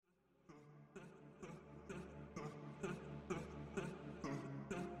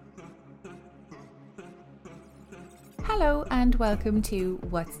Hello and welcome to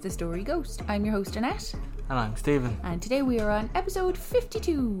What's the Story Ghost. I'm your host Annette. And I'm Stephen. And today we are on episode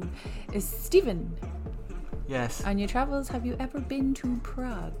 52. Stephen. Yes. On your travels, have you ever been to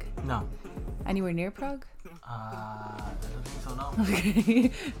Prague? No. Anywhere near Prague? I don't think so, no.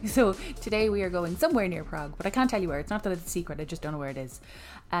 Okay. So today we are going somewhere near Prague, but I can't tell you where. It's not that it's a secret, I just don't know where it is.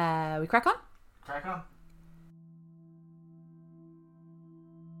 We crack on? Crack on.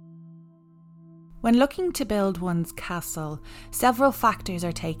 When looking to build one's castle, several factors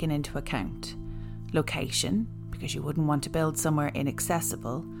are taken into account. Location, because you wouldn't want to build somewhere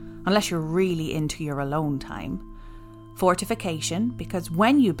inaccessible, unless you're really into your alone time. Fortification, because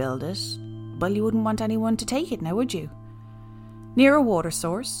when you build it, well, you wouldn't want anyone to take it now, would you? Near a water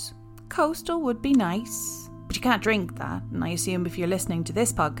source, coastal would be nice, but you can't drink that, and I assume if you're listening to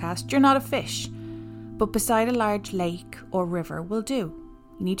this podcast, you're not a fish. But beside a large lake or river will do.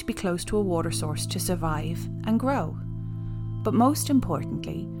 You need to be close to a water source to survive and grow. But most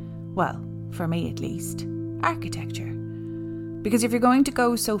importantly, well, for me at least, architecture. Because if you're going to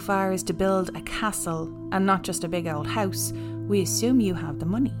go so far as to build a castle and not just a big old house, we assume you have the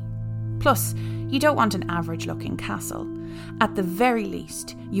money. Plus, you don't want an average looking castle. At the very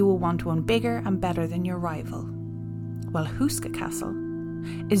least, you will want one bigger and better than your rival. Well, Houska Castle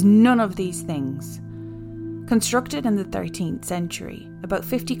is none of these things. Constructed in the 13th century, about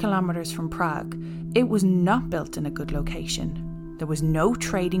 50 kilometres from Prague, it was not built in a good location. There was no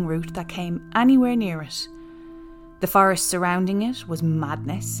trading route that came anywhere near it. The forest surrounding it was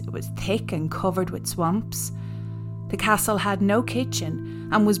madness. It was thick and covered with swamps. The castle had no kitchen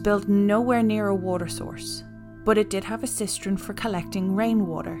and was built nowhere near a water source, but it did have a cistern for collecting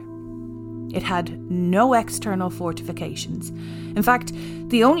rainwater. It had no external fortifications. In fact,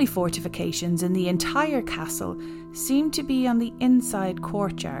 the only fortifications in the entire castle seemed to be on the inside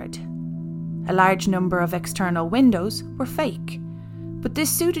courtyard. A large number of external windows were fake, but this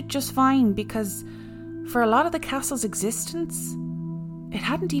suited just fine because for a lot of the castle's existence, it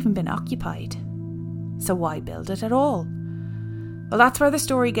hadn't even been occupied. So why build it at all? Well, that's where the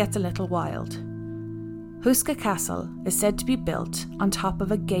story gets a little wild. Houska Castle is said to be built on top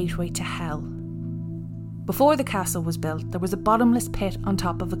of a gateway to hell. Before the castle was built, there was a bottomless pit on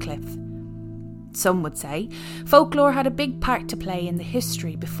top of a cliff. Some would say folklore had a big part to play in the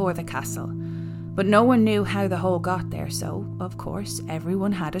history before the castle, but no one knew how the hole got there, so, of course,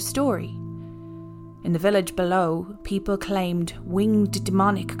 everyone had a story. In the village below, people claimed winged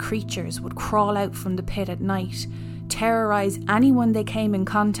demonic creatures would crawl out from the pit at night, terrorise anyone they came in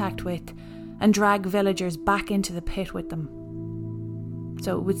contact with, and drag villagers back into the pit with them.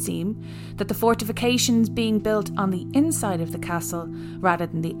 So it would seem that the fortifications being built on the inside of the castle rather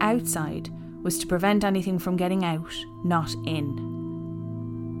than the outside was to prevent anything from getting out, not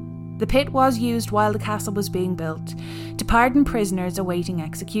in. The pit was used while the castle was being built to pardon prisoners awaiting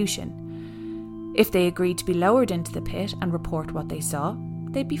execution. If they agreed to be lowered into the pit and report what they saw,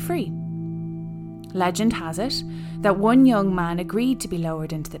 they'd be free. Legend has it that one young man agreed to be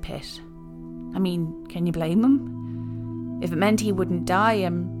lowered into the pit. I mean, can you blame him? If it meant he wouldn't die,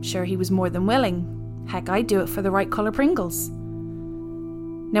 I'm sure he was more than willing. Heck, I'd do it for the right colour Pringles.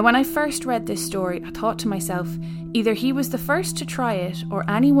 Now, when I first read this story, I thought to myself, either he was the first to try it, or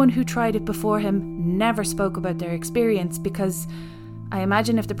anyone who tried it before him never spoke about their experience, because I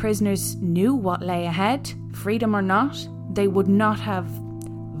imagine if the prisoners knew what lay ahead, freedom or not, they would not have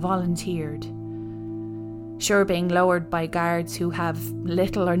volunteered. Sure, being lowered by guards who have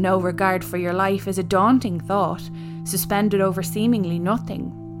little or no regard for your life is a daunting thought, suspended over seemingly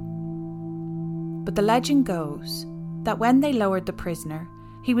nothing. But the legend goes that when they lowered the prisoner,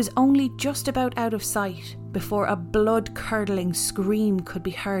 he was only just about out of sight before a blood-curdling scream could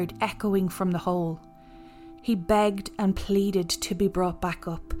be heard echoing from the hole. He begged and pleaded to be brought back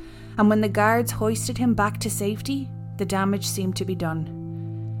up, and when the guards hoisted him back to safety, the damage seemed to be done.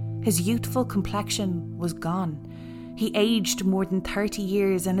 His youthful complexion was gone. He aged more than 30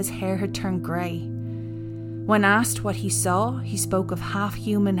 years and his hair had turned grey. When asked what he saw, he spoke of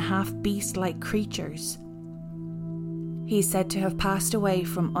half-human, half-beast-like creatures. He is said to have passed away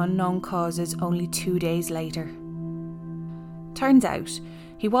from unknown causes only 2 days later. Turns out,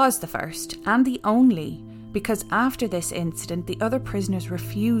 he was the first and the only, because after this incident, the other prisoners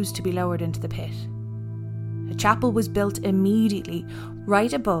refused to be lowered into the pit. A chapel was built immediately,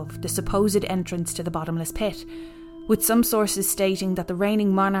 right above the supposed entrance to the bottomless pit, with some sources stating that the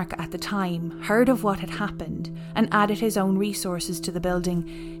reigning monarch at the time heard of what had happened and added his own resources to the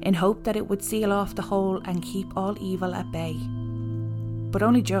building in hope that it would seal off the hole and keep all evil at bay. But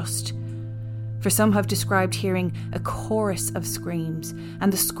only just. For some have described hearing a chorus of screams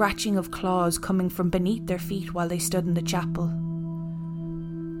and the scratching of claws coming from beneath their feet while they stood in the chapel.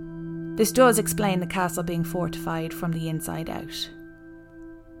 This does explain the castle being fortified from the inside out.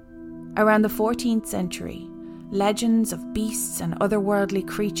 Around the 14th century, legends of beasts and otherworldly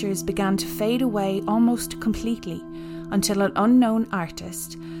creatures began to fade away almost completely until an unknown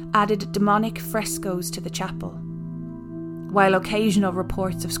artist added demonic frescoes to the chapel. While occasional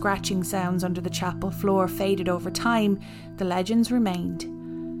reports of scratching sounds under the chapel floor faded over time, the legends remained.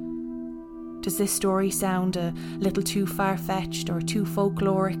 Does this story sound a little too far-fetched or too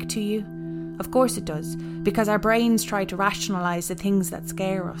folkloric to you? Of course it does, because our brains try to rationalise the things that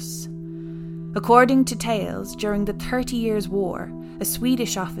scare us. According to tales, during the 30 Years' War, a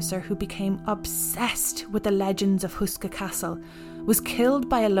Swedish officer who became obsessed with the legends of Houska Castle was killed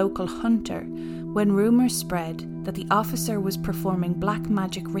by a local hunter when rumours spread that the officer was performing black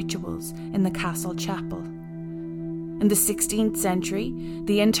magic rituals in the castle chapel. In the 16th century,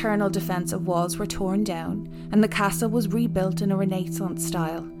 the internal defensive walls were torn down and the castle was rebuilt in a Renaissance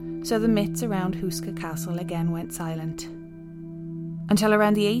style, so the myths around Houska Castle again went silent. Until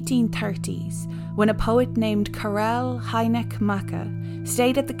around the 1830s, when a poet named Karel Hynek Maka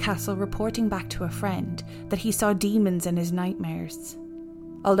stayed at the castle reporting back to a friend that he saw demons in his nightmares.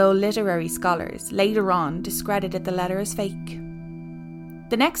 Although literary scholars later on discredited the letter as fake.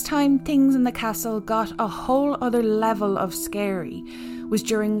 The next time things in the castle got a whole other level of scary was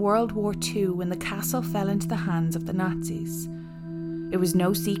during World War II when the castle fell into the hands of the Nazis. It was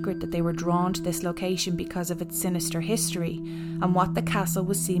no secret that they were drawn to this location because of its sinister history and what the castle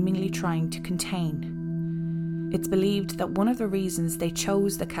was seemingly trying to contain. It's believed that one of the reasons they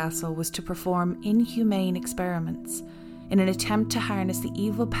chose the castle was to perform inhumane experiments in an attempt to harness the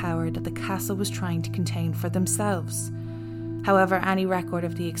evil power that the castle was trying to contain for themselves. However, any record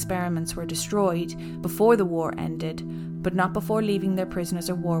of the experiments were destroyed before the war ended, but not before leaving their prisoners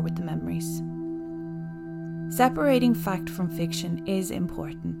of war with the memories. Separating fact from fiction is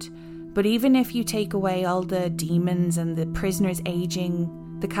important, but even if you take away all the demons and the prisoners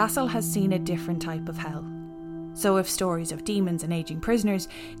aging, the castle has seen a different type of hell. So if stories of demons and aging prisoners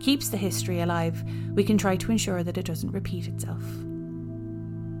keeps the history alive, we can try to ensure that it doesn't repeat itself.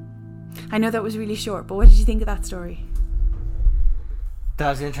 I know that was really short, but what did you think of that story? That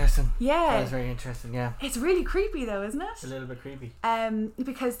was interesting. Yeah. That was very interesting, yeah. It's really creepy though, isn't it? A little bit creepy.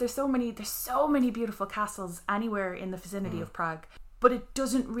 Because there's so many beautiful castles anywhere in the vicinity of Prague. But it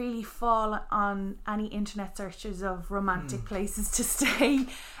doesn't really fall on any internet searches of romantic places to stay.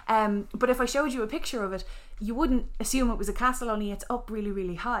 But if I showed you a picture of it, you wouldn't assume it was a castle, only it's up really,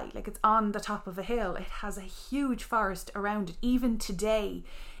 really high. Like it's on the top of a hill. It has a huge forest around it. Even today,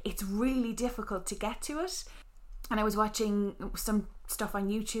 it's really difficult to get to it. And I was watching some stuff on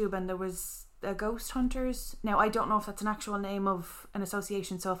YouTube and there was ghost hunters. Now, I don't know if that's an actual name of an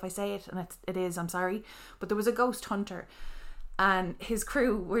association, so if I say it, and it is, I'm sorry. But there was a ghost hunter and his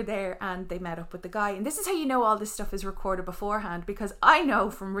crew were there and they met up with the guy. And this is how you know all this stuff is recorded beforehand, because I know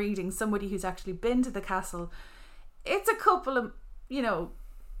from reading somebody who's actually been to the castle, it's a couple of,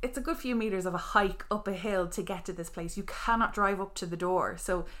 it's a good few meters of a hike up a hill to get to this place. You cannot drive up to the door.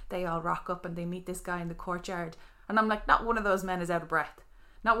 So they all rock up and they meet this guy in the courtyard. And I'm like, not one of those men is out of breath.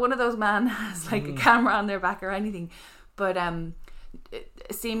 Not one of those men has like a camera on their back or anything. But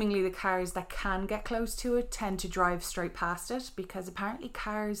seemingly the cars that can get close to it tend to drive straight past it, because apparently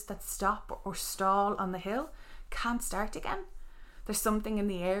cars that stop or stall on the hill can't start again. There's something in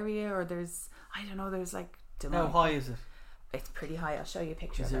the area, or there's like... How high is it? It's pretty high. I'll show you a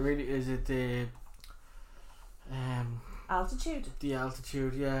picture of it. Is it the... altitude? The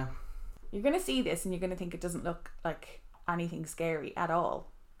altitude, yeah. You're going to see this and you're going to think it doesn't look like anything scary at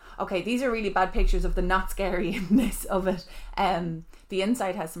all. Okay, these are really bad pictures of the not scariness of it. The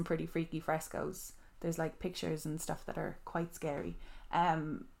inside has some pretty freaky frescoes. There's like pictures and stuff that are quite scary.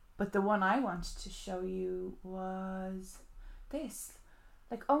 But the one I wanted to show you was this.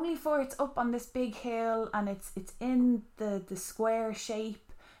 Like, only for it's up on this big hill and it's in the square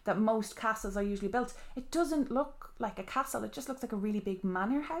shape that most castles are usually built. It doesn't look like a castle. It just looks like a really big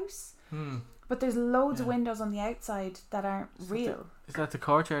manor house. But there's loads of windows on the outside that aren't real. Is that the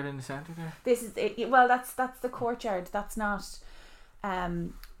courtyard in the centre there? This is it. Well, that's the courtyard. That's not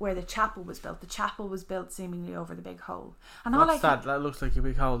where the chapel was built. The chapel was built seemingly over the big hole. And that looks like a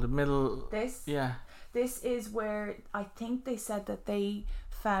big hole. The middle. This. Yeah. This is where I think they said that they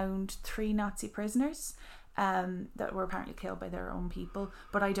found 3 Nazi prisoners that were apparently killed by their own people.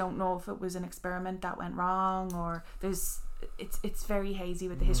 But I don't know if it was an experiment that went wrong, or there's it's very hazy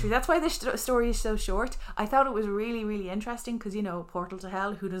with the history. That's why this story is so short. I thought it was really, really interesting because, you know, portal to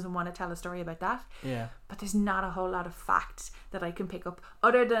hell, who doesn't want to tell a story about that? Yeah. But there's not a whole lot of facts that I can pick up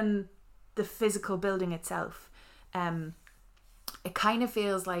other than the physical building itself. It kind of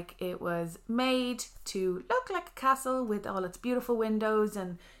feels like it was made to look like a castle with all its beautiful windows,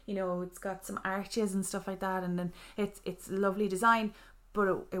 and, you know, it's got some arches and stuff like that, and then it's lovely design,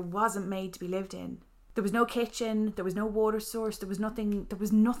 but it wasn't made to be lived in. There was no kitchen, there was no water source, there was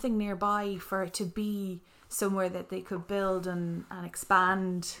nothing nearby for it to be somewhere that they could build and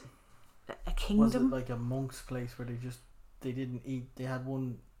expand a kingdom. Was it like a monk's place where they didn't eat? They had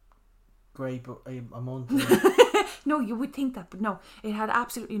one grape a month. No, you would think that, but no, it had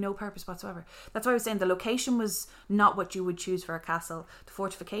absolutely no purpose whatsoever. That's why I was saying the location was not what you would choose for a castle. The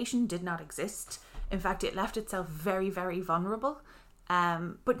fortification did not exist. In fact, it left itself very, very vulnerable.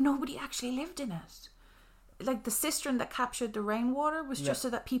 But nobody actually lived in it. Like the cistern that captured the rainwater was just so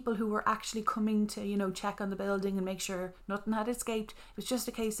that people who were actually coming to, you know, check on the building and make sure nothing had escaped. It was just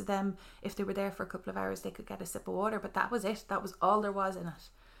a case of them, if they were there for a couple of hours, they could get a sip of water. But that was it. That was all there was in it.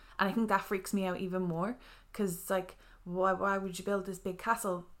 And I think that freaks me out even more, because, like, why would you build this big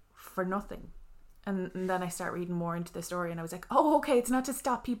castle for nothing? And then I start reading more into the story, and I was like, oh, okay, it's not to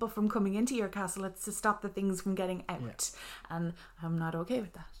stop people from coming into your castle, it's to stop the things from getting out. Yeah. And I'm not okay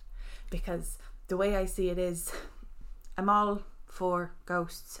with that, because the way I see it is, I'm all for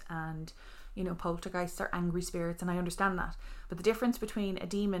ghosts and, you know, poltergeists are angry spirits, and I understand that. But the difference between a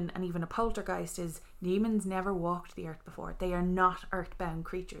demon and even a poltergeist is demons never walked the earth before. They are not earthbound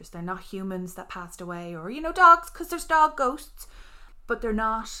creatures. They're not humans that passed away, or, you know, dogs, because there's dog ghosts. But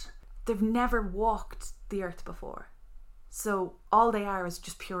they've never walked the earth before. So all they are is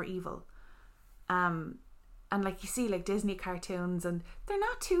just pure evil. And like you see, like Disney cartoons, and they're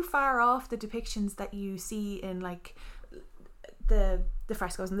not too far off the depictions that you see in, like, the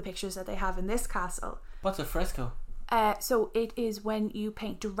frescoes and the pictures that they have in this castle. What's a fresco? So it is when you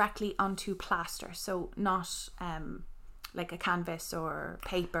paint directly onto plaster, so not like a canvas or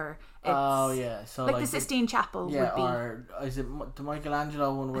paper. It's so like the Sistine Chapel would be. Or is it the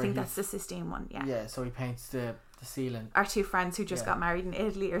Michelangelo one? Where I think that's the Sistine one. Yeah. Yeah, so he paints the ceiling. Our two friends who just got married in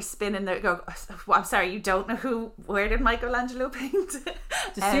Italy are spinning their go. Oh, I'm sorry, you don't know where did Michelangelo paint?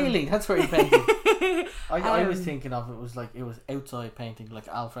 The ceiling. That's where he painted. I was thinking of it was outside painting, like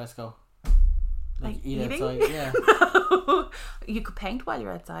al fresco. Like eating? Outside, yeah. No. You could paint while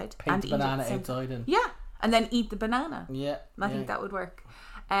you're outside. Paint the banana outside and and then eat the banana. Yeah. I think that would work.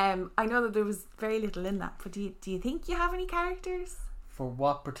 I know that there was very little in that, but do you think you have any characters? For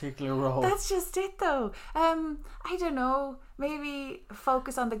what particular role? That's just it though. I don't know. Maybe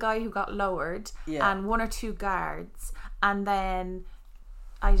focus on the guy who got lowered and one or two guards, and then,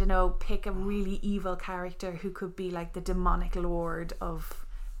 I don't know, pick a really evil character who could be like the demonic lord of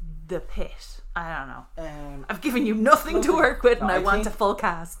the pit. I don't know. I've given you nothing to work with, and I want a full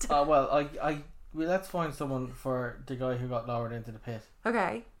cast. Well, let's find someone for the guy who got lowered into the pit.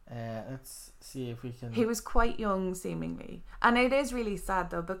 Okay. Let's see if we can. He was quite young, seemingly, and it is really sad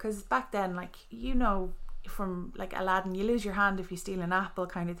though, because back then, like, you know, from like Aladdin, you lose your hand if you steal an apple,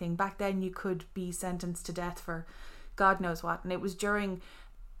 kind of thing. Back then, you could be sentenced to death for God knows what, and it was during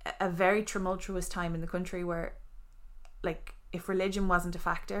a very tumultuous time in the country where, like, if religion wasn't a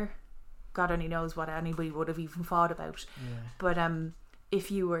factor, God only knows what anybody would have even thought about. Yeah. But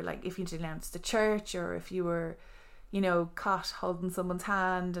if you denounced the church, or if you were, you know, caught holding someone's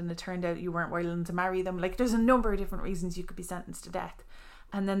hand and it turned out you weren't willing to marry them, like, there's a number of different reasons you could be sentenced to death.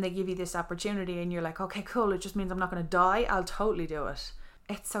 And then they give you this opportunity and you're like, okay, cool, it just means I'm not going to die, I'll totally do it.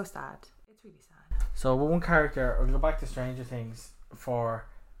 It's so sad. It's really sad. So one character, we'll go back to Stranger Things for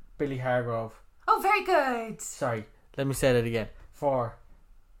Billy Hargrove. Oh, very good. Sorry, let me say that again. For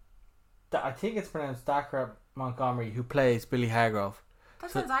I think it's pronounced Dacra Montgomery, who plays Billy Hargrove.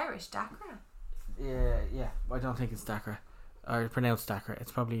 That sounds Irish, Dacra. Yeah. I don't think it's Dacra, or pronounced Dacra.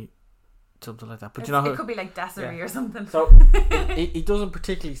 It's probably something like that. But it could be like Desiree or something. So he doesn't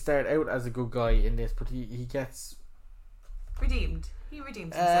particularly start out as a good guy in this, but he gets redeemed. He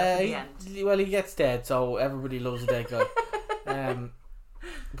redeems himself in the end. Well, he gets dead, so everybody loves a dead guy.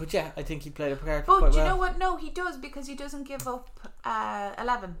 But yeah, I think he played a character quite well. But you know what? No, he does, because he doesn't give up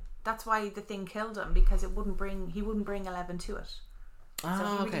 11. That's why the thing killed him, because he wouldn't bring 11 to it. So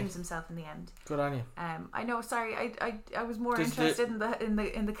he redeems himself in the end. Good on you. I know. Sorry, I was more interested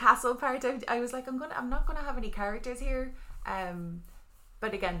in the castle part. I was like, I'm not gonna have any characters here.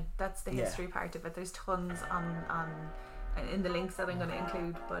 But again, that's the history part of it. There's tons on in the links that I'm going to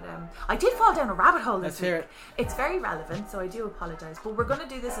include. But I did fall down a rabbit hole this Let's hear week. it. It's very relevant, so I do apologise. But we're going to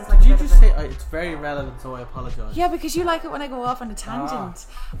do this as like Did a you bit just of a... say it's very relevant, so I apologise? Yeah, because you like it when I go off on a tangent.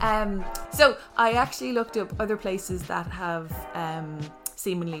 So I actually looked up other places that have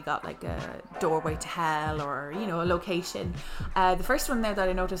seemingly got like a doorway to hell, or a location. The first one there that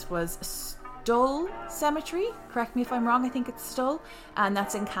I noticed was Stull Cemetery. Correct me if I'm wrong. I think it's Stull, and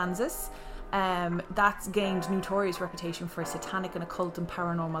that's in Kansas. That's gained notorious reputation for satanic and occult and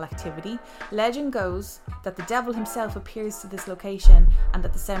paranormal activity. Legend goes that the devil himself appears to this location, and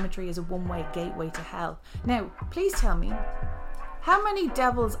that the cemetery is a one-way gateway to hell. Now, please tell me, how many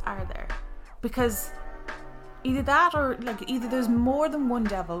devils are there? Because either that, or either there's more than one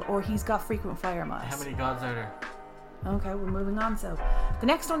devil, or he's got frequent fire miles. How many gods are there? Okay, we're moving on. So the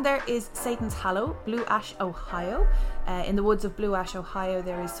next one there is Satan's Hollow, Blue Ash, Ohio. In the woods of Blue Ash, Ohio,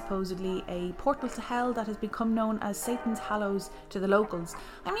 there is supposedly a portal to hell that has become known as Satan's Hollows to the locals.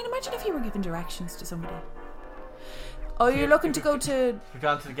 I mean, imagine if you were giving directions to somebody. Oh, you're looking to go to... You've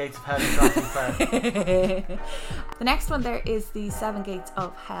gone to the gates of hell, you've gone too far. The next one there is the Seven Gates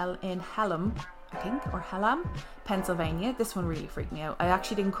of Hell in Hallam, I think, or Hallam, Pennsylvania. This one really freaked me out. I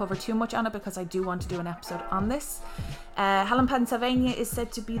actually didn't cover too much on it because I do want to do an episode on this. Hallam, Pennsylvania is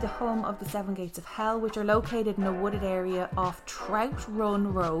said to be the home of the Seven Gates of Hell, which are located in a wooded area off Trout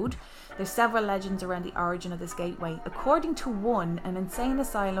Run Road. There's several legends around the origin of this gateway. According to one, an insane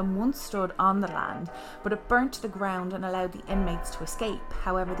asylum once stood on the land, but it burnt to the ground and allowed the inmates to escape.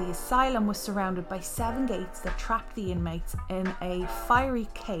 However, the asylum was surrounded by 7 gates that trapped the inmates in a fiery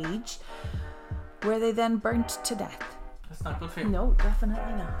cage, where they then burnt to death. That's not good for you. No,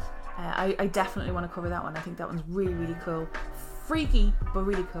 definitely not. I definitely want to cover that one. I think that one's really, really cool. Freaky, but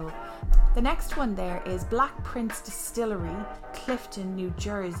really cool. The next one there is Black Prince Distillery, Clifton, New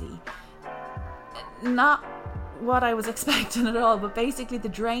Jersey. Not what I was expecting at all, but basically the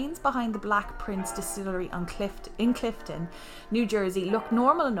drains behind the Black Prince Distillery in Clifton, New Jersey, look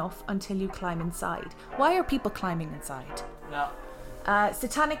normal enough until you climb inside. Why are people climbing inside? No.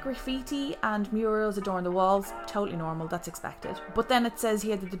 Satanic graffiti and murals adorn the walls. Totally normal, that's expected. But then it says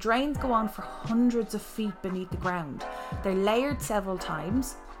here that the drains go on for hundreds of feet beneath the ground. They're layered several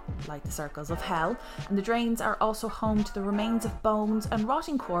times, like the circles of hell, and the drains are also home to the remains of bones and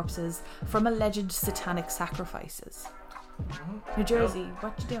rotting corpses from alleged satanic sacrifices. New Jersey,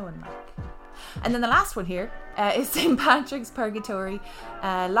 what you doing, Mike? And then the last one here is St. Patrick's Purgatory,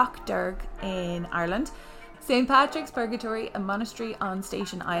 Loch Derg in Ireland. St. Patrick's Purgatory, a monastery on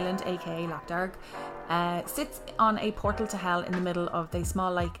Station Island, aka Loch Derg, sits on a portal to hell in the middle of the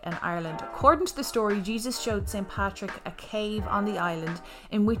small lake in Ireland. According to the story, Jesus showed St. Patrick a cave on the island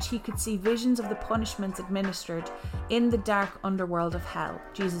in which he could see visions of the punishments administered in the dark underworld of hell.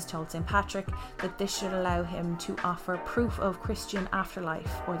 Jesus told St. Patrick that this should allow him to offer proof of Christian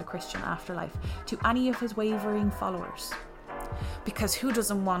afterlife, or the Christian afterlife, to any of his wavering followers. Because who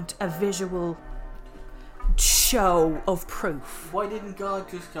doesn't want a visual show of proof? Why didn't God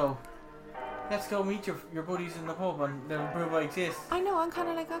just go, let's go meet your buddies in the pub and they'll prove I exist? I know, I'm kind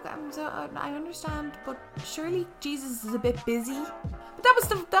of like, okay, I understand, but surely Jesus is a bit busy. But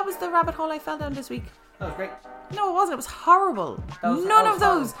that was the rabbit hole I fell down this week. That was great. No, it wasn't. It was horrible. None of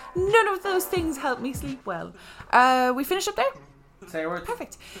those things helped me sleep well. We finished up there? Say a word.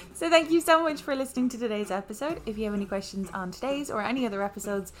 Perfect. So thank you so much for listening to today's episode. If you have any questions on today's or any other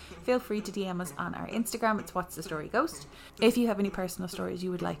episodes, feel free to DM us on our Instagram. It's What's the Story Ghost. If you have any personal stories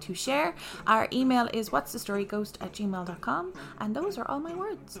you would like to share, our email is what'sthestoryghost@gmail.com. And those are all my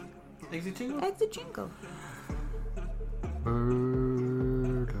words. Exit jingle? Exit jingle. Are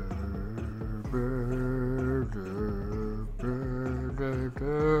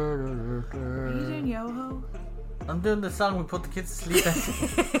you doing yo-ho? I'm doing the song we put the kids to sleep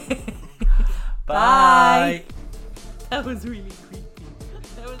at. Bye. That was really creepy.